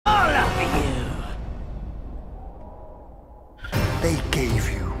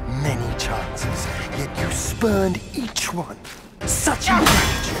chances, yet you spurned each one. Such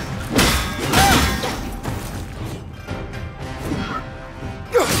ingratitude!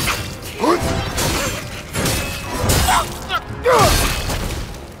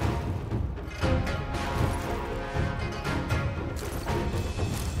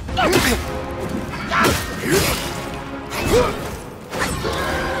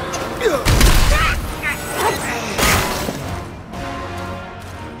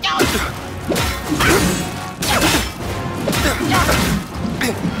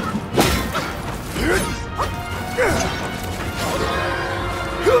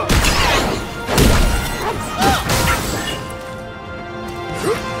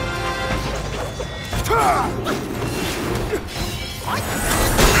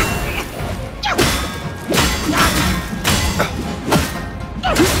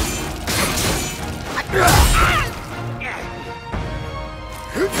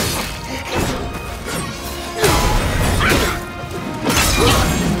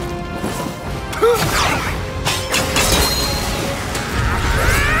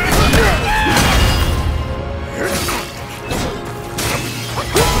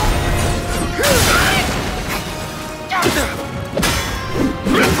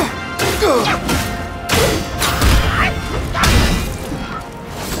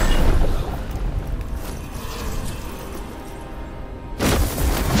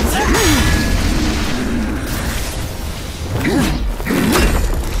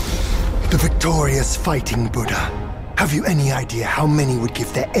 Victorious fighting Buddha. Have you any idea how many would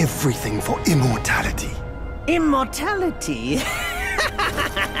give their everything for immortality? Immortality?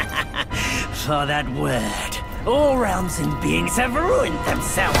 For that word, all realms and beings have ruined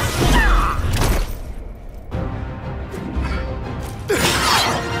themselves.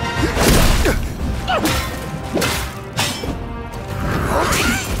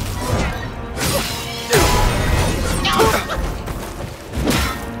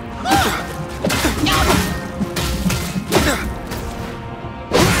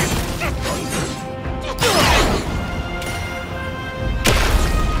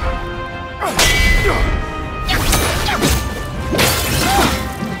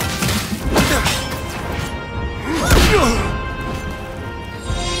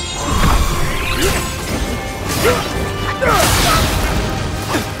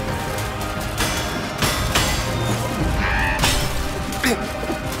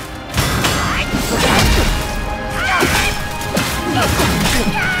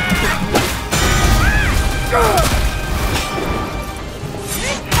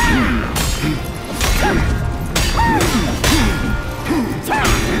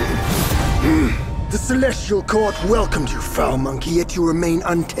 The Celestial Court welcomed you, foul monkey, yet you remain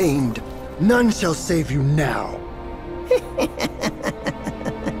untamed. None shall save you now.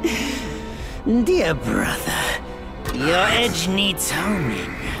 Dear brother, your edge needs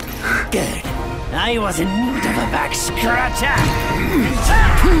honing. Good. I was in need of a back scratcher.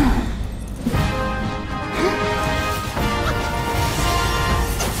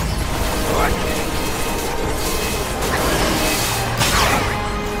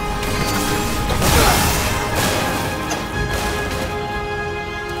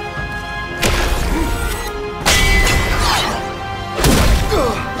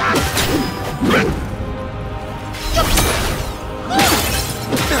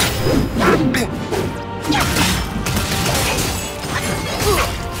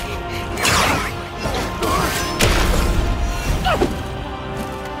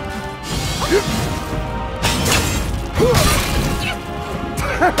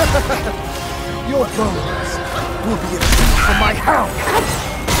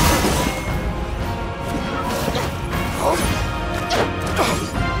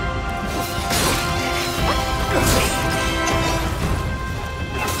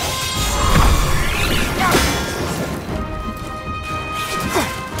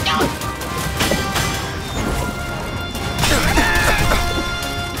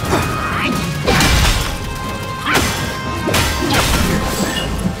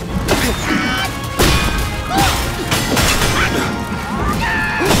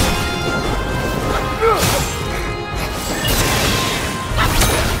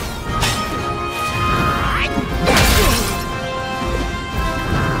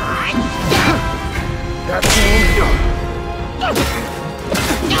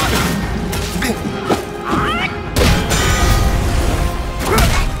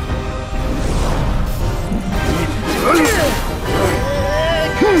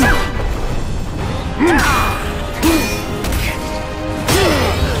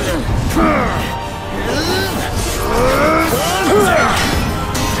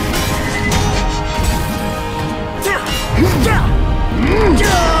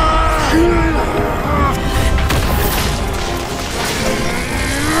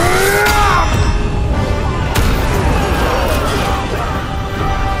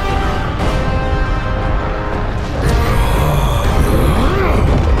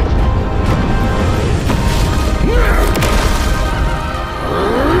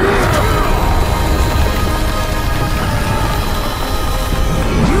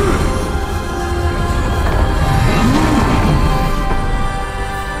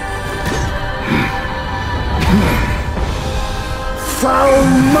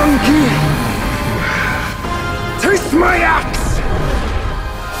 monkey! Taste my axe!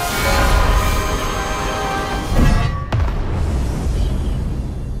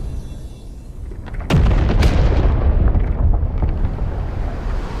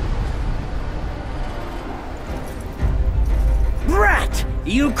 Brat!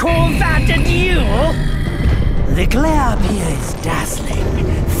 You call that a duel? The glare up here is dazzling.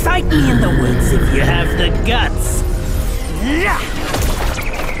 Fight me in the woods if you have the guts.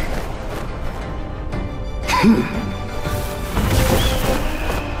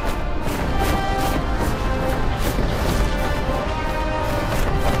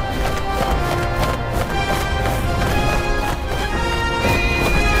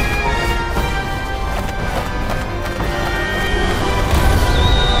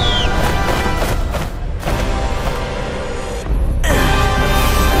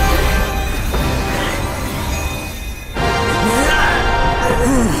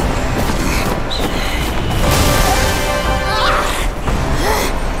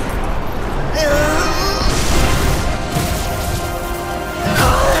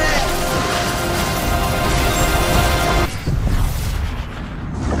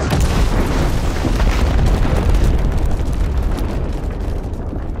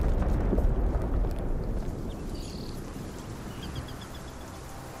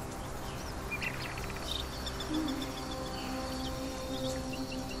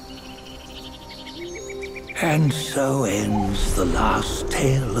 And so ends the last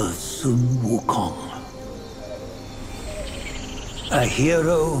tale of Sun Wukong. A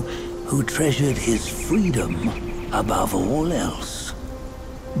hero who treasured his freedom above all else.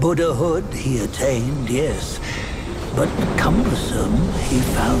 Buddhahood he attained, yes, but cumbersome he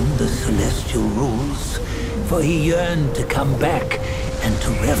found the celestial rules, for he yearned to come back and to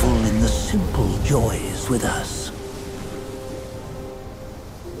revel in the simple joys with us.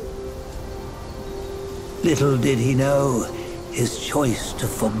 Little did he know, his choice to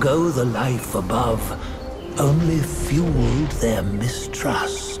forgo the life above only fueled their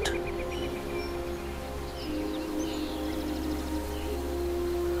mistrust.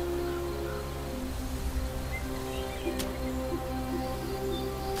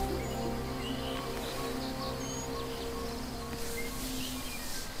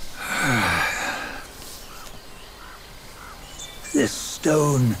 This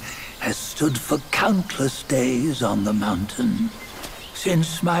stone has stood for countless days on the mountain.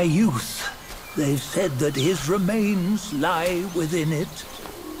 Since my youth, they've said that his remains lie within it.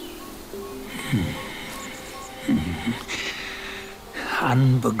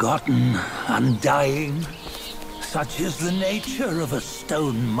 Unbegotten, undying, such is the nature of a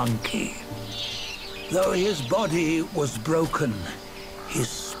stone monkey. Though his body was broken, his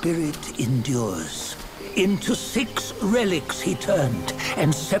spirit endures. Into 6 relics he turned,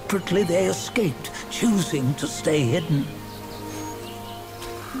 and separately they escaped, choosing to stay hidden.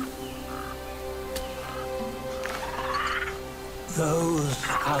 Those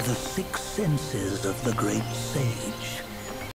are the 6 senses of the great sage.